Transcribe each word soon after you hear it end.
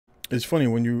It's funny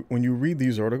when you read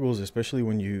these articles, especially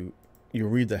when you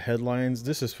read the headlines.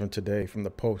 This is from today, from the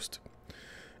Post,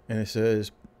 and it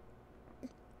says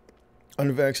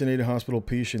unvaccinated hospital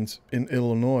patients in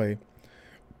Illinois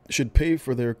should pay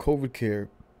for their COVID care.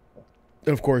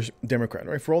 And of course, Democrat,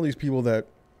 right? For all these people that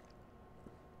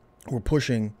were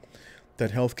pushing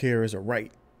that healthcare is a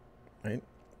right, right?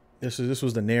 This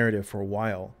was the narrative for a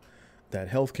while, that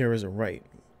healthcare is a right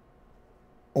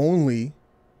only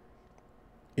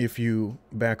if you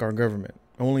back our government,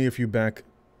 only if you back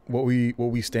what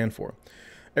we stand for.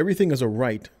 Everything is a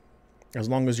right as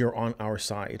long as you're on our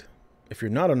side. If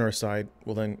you're not on our side,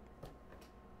 well then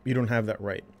you don't have that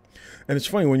right. And it's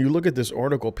funny when you look at this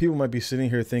article, people might be sitting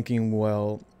here thinking,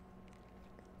 well,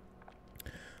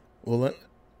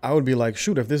 I would be like,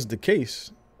 shoot, if this is the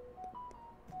case,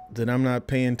 then I'm not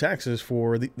paying taxes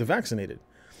for the vaccinated.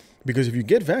 Because if you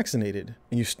get vaccinated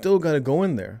and you still got to go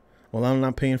in there, well, I'm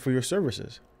not paying for your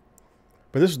services.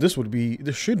 But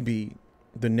this should be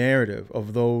the narrative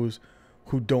of those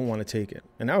who don't want to take it.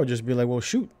 And I would just be like, well,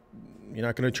 shoot, you're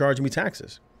not going to charge me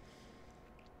taxes.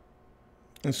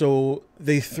 And so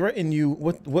they threaten you.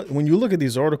 When you look at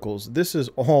these articles, this is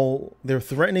all, they're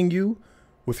threatening you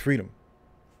with freedom.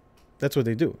 That's what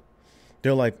they do.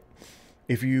 They're like,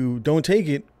 if you don't take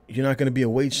it, you're not going to be a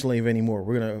wage slave anymore.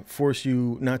 We're going to force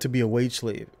you not to be a wage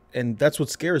slave. And that's what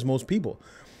scares most people.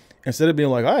 Instead of being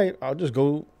like, all right, I'll just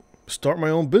go start my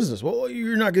own business. Well,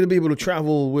 you're not going to be able to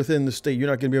travel within the state. You're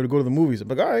not going to be able to go to the movies. I'm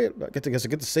like, all right, I guess I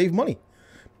get to save money.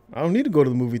 I don't need to go to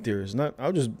the movie theaters.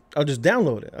 I'll just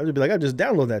download it. I'll just be like, I'll just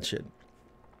download that shit.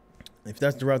 If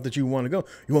that's the route that you want to go,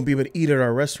 you won't be able to eat at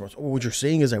our restaurants. Oh, what you're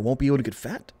saying is I won't be able to get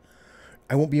fat?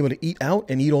 I won't be able to eat out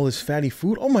and eat all this fatty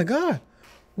food? Oh my God,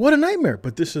 what a nightmare.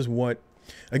 But this is what,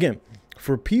 again,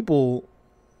 for people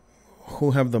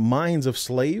who have the minds of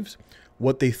slaves,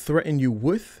 what they threaten you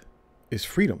with is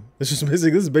freedom. This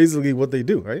is basically what they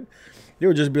do, right? They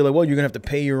would just be like, well, you're gonna have to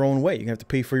pay your own way. You're gonna have to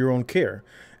pay for your own care.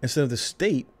 Instead of the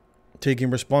state taking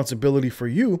responsibility for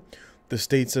you, the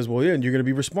state says, well, yeah, you're gonna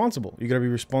be responsible. You gotta be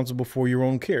responsible for your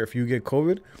own care. If you get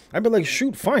COVID, I'd be like,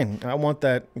 shoot, fine. I want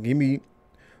that. Give me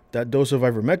that dose of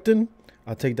ivermectin.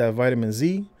 I'll take that vitamin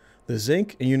Z, the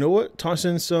zinc, and you know what? Toss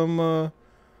in some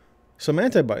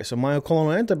antibodies, some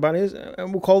monoclonal antibodies,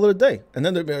 and we'll call it a day. And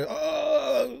then they'll be like,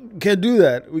 oh, can't do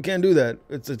that. We can't do that.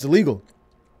 It's illegal.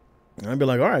 And I'd be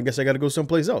like, all right, I guess I got to go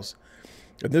someplace else.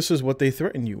 And this is what they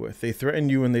threaten you with. They threaten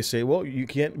you and they say, well, you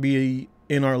can't be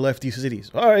in our lefty cities.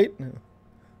 All right,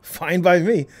 fine by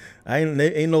me.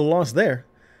 Ain't no loss there.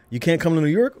 You can't come to New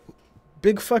York?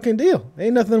 Big fucking deal.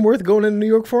 Ain't nothing worth going into New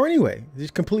York for anyway. They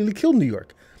just completely killed New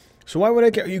York. So why would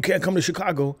I care? You can't come to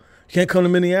Chicago. You can't come to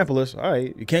Minneapolis. All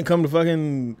right. You can't come to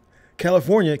fucking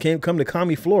California. You can't come to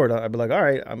Commie, Florida. I'd be like, all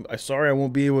right, I'm sorry I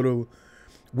won't be able to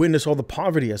witness all the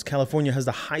poverty, as California has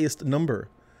the highest number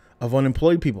of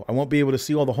unemployed people. I won't be able to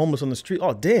see all the homeless on the street.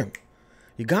 Oh, damn.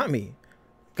 You got me.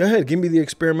 Go ahead. Give me the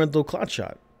experimental clot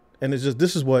shot. And it's just,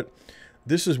 this is what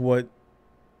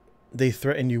they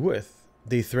threaten you with.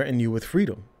 They threaten you with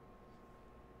freedom.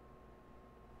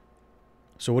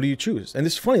 So what do you choose? And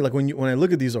it's funny, like when I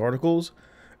look at these articles,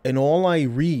 and all I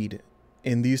read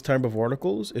in these type of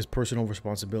articles is personal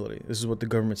responsibility. This is what the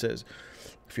government says.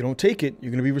 If you don't take it,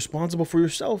 you're going to be responsible for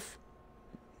yourself.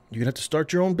 You're going to have to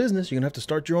start your own business. You're going to have to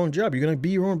start your own job. You're going to be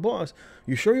your own boss.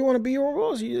 You sure you want to be your own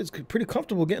boss? It's pretty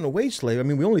comfortable getting a wage slave. I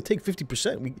mean, we only take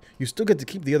 50%. You still get to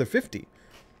keep the other 50.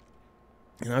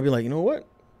 And I'd be like, you know what?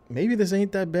 Maybe this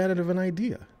ain't that bad of an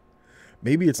idea.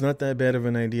 Maybe it's not that bad of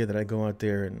an idea that I go out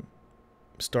there and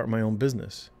start my own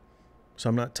business. So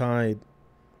I'm not tied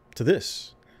to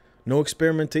this. No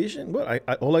experimentation. What?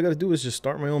 All I got to do is just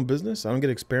start my own business. I don't get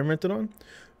experimented on.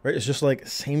 Right? It's just like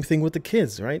same thing with the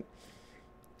kids, right?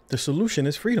 The solution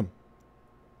is freedom.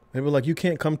 They were like, you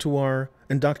can't come to our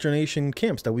indoctrination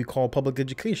camps that we call public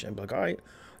education. I'm like, all right,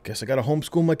 guess I got to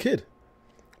homeschool my kid.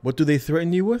 What do they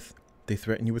threaten you with? They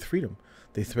threaten you with freedom.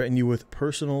 They threaten you with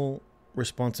personal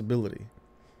responsibility.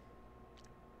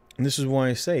 And this is why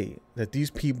I say that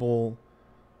these people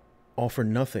offer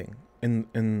nothing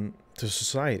to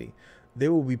society.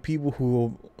 There will be people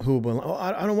who will be like, oh,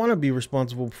 I don't want to be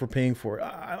responsible for paying for it.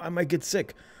 I might get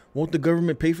sick. Won't the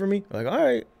government pay for me? Like, all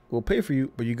right, we'll pay for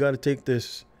you, but you got to take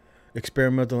this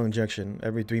experimental injection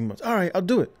every 3 months. All right, I'll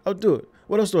do it. I'll do it.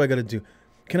 What else do I got to do?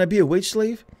 Can I be a wage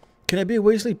slave? Can I be a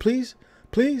wage slave, please?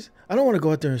 Please? I don't want to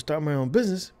go out there and start my own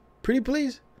business. Pretty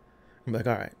please? I'm like,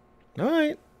 all right. All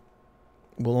right.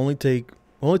 We'll only take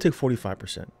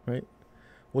 45%, right?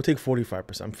 We'll take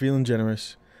 45%. I'm feeling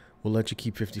generous. We'll let you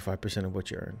keep 55% of what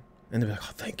you earn. And they're like,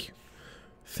 oh, thank you.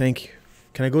 Thank you.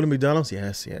 Can I go to McDonald's?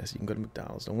 Yes, yes. You can go to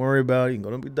McDonald's. Don't worry about it. You can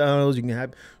go to McDonald's. You can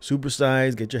have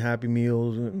supersize, get your Happy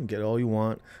Meals, get all you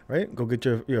want, right? Go get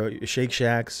your Shake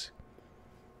Shacks.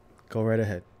 Go right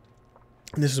ahead.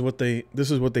 And this is what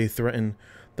they threaten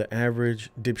the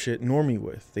average dipshit normie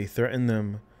with. They threaten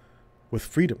them with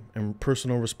freedom and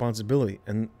personal responsibility.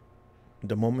 And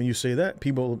the moment you say that,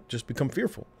 people just become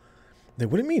fearful. Like,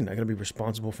 what do you mean? I got to be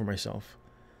responsible for myself.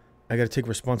 I got to take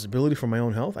responsibility for my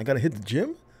own health. I got to hit the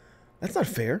gym. That's not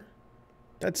fair.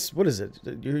 That's, what is it?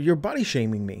 You're body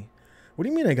shaming me. What do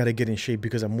you mean I got to get in shape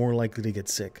because I'm more likely to get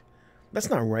sick? That's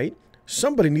not right.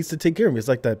 Somebody needs to take care of me. It's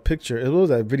like that picture. It was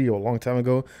that video a long time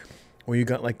ago where you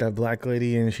got like that black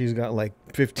lady and she's got like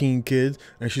 15 kids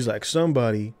and she's like,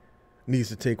 somebody needs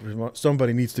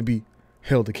to be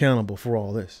held accountable for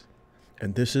all this.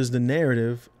 And this is the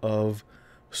narrative of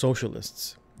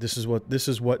socialists. This is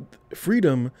what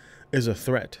freedom is a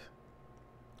threat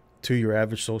to your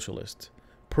average socialist.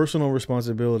 Personal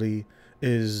responsibility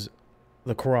is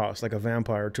the cross, like a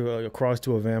vampire to a cross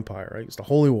to a vampire, right? It's the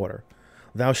holy water.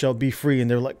 Thou shalt be free. And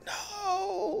they're like,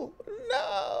 no.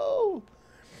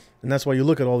 And that's why you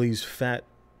look at all these fat,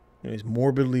 these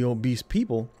morbidly obese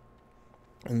people,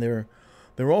 and they're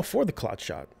all for the clot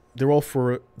shot. They're all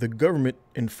for the government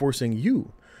enforcing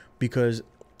you, because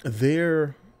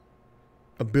their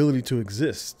ability to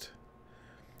exist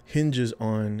hinges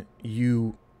on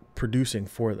you producing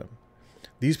for them.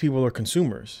 These people are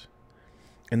consumers,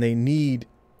 and they need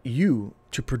you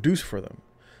to produce for them.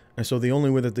 And so the only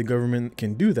way that the government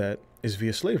can do that is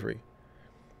via slavery.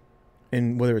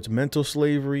 And whether it's mental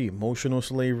slavery, emotional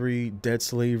slavery, debt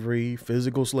slavery,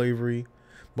 physical slavery.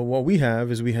 But what we have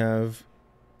is we have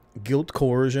guilt,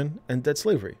 coercion, and debt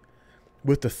slavery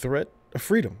with the threat of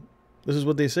freedom. This is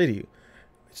what they say to you.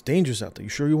 It's dangerous out there. You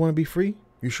sure you want to be free?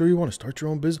 You sure you want to start your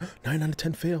own business? 9 out of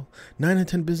 10 fail. 9 out of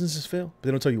 10 businesses fail. But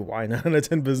they don't tell you why 9 out of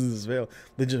 10 businesses fail.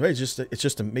 They just, right, it's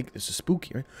just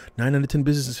spooky, right? 9 out of 10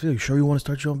 businesses fail. You sure you want to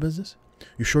start your own business?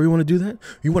 You sure you want to do that?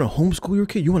 You want to homeschool your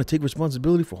kid? You want to take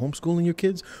responsibility for homeschooling your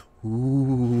kids?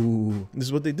 Ooh, this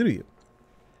is what they do to you.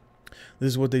 This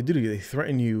is what they do to you. They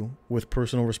threaten you with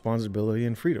personal responsibility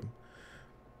and freedom.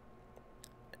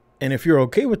 And if you're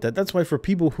okay with that, that's why for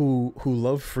people who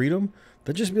love freedom,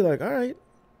 they'll just be like, all right,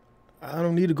 I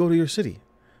don't need to go to your city.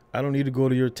 I don't need to go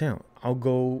to your town. I'll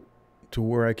go to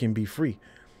where I can be free.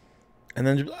 And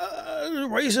then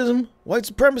racism, white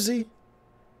supremacy,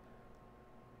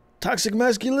 toxic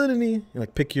masculinity. You're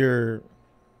like, pick your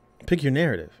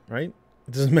narrative, right?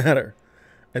 It doesn't matter.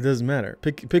 It doesn't matter.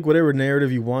 Pick whatever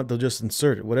narrative you want. They'll just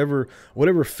insert it. Whatever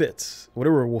fits.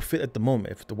 Whatever will fit at the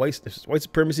moment. If white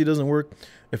supremacy doesn't work,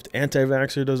 if the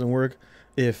anti-vaxxer doesn't work,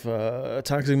 if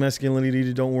toxic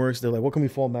masculinity don't work, so they're like, what can we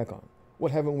fall back on?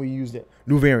 What haven't we used yet?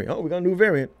 New variant. Oh, we got a new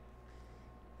variant.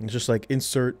 And just like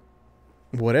insert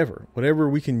whatever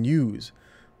we can use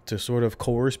to sort of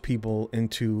coerce people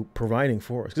into providing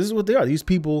for us. This is what they are. These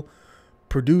people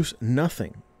produce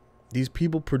nothing. These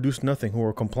people produce nothing who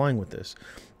are complying with this.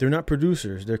 They're not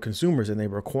producers, they're consumers, and they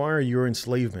require your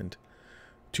enslavement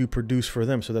to produce for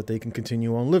them so that they can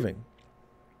continue on living.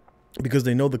 Because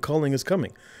they know the culling is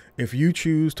coming. If you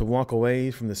choose to walk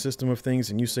away from the system of things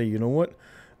and you say, you know what,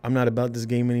 I'm not about this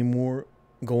game anymore,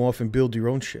 go off and build your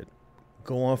own shit.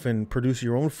 Go off and produce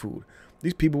your own food.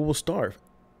 These people will starve.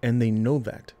 And they know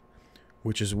that.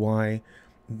 Which is why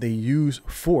they use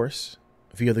force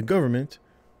via the government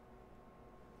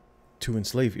to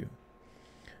enslave you.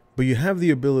 But you have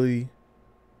the ability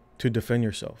to defend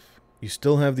yourself. You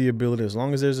still have the ability, as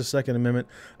long as there's a Second Amendment,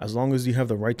 as long as you have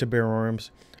the right to bear arms,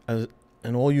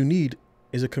 and all you need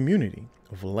is a community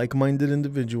of like-minded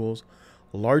individuals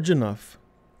large enough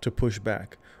to push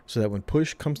back, so that when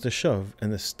push comes to shove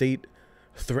and the state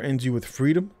threatens you with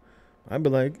freedom, I'd be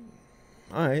like,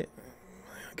 all right,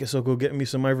 I guess I'll go get me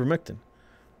some ivermectin.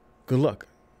 Good luck.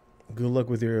 Good luck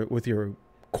with your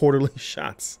quarterly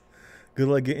shots. Good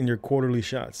luck getting your quarterly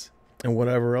shots and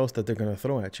whatever else that they're going to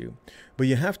throw at you. But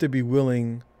you have to be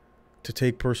willing to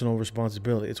take personal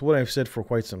responsibility. It's what I've said for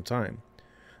quite some time,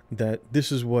 that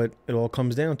this is what it all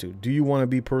comes down to. Do you want to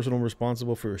be personal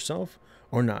responsible for yourself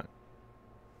or not?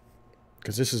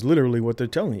 Because this is literally what they're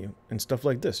telling you and stuff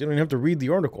like this. You don't even have to read the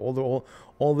article.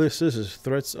 All this is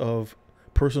threats of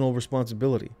personal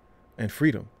responsibility and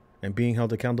freedom and being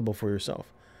held accountable for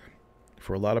yourself.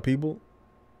 For a lot of people,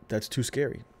 that's too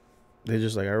scary. They're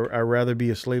just like, I'd rather be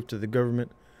a slave to the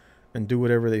government and do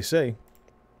whatever they say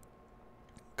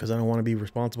because I don't want to be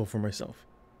responsible for myself.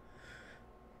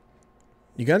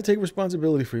 You got to take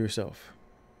responsibility for yourself.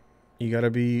 You got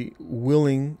to be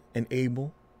willing and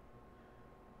able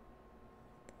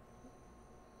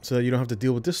so that you don't have to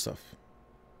deal with this stuff.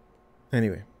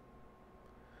 Anyway,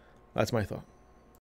 That's my thought.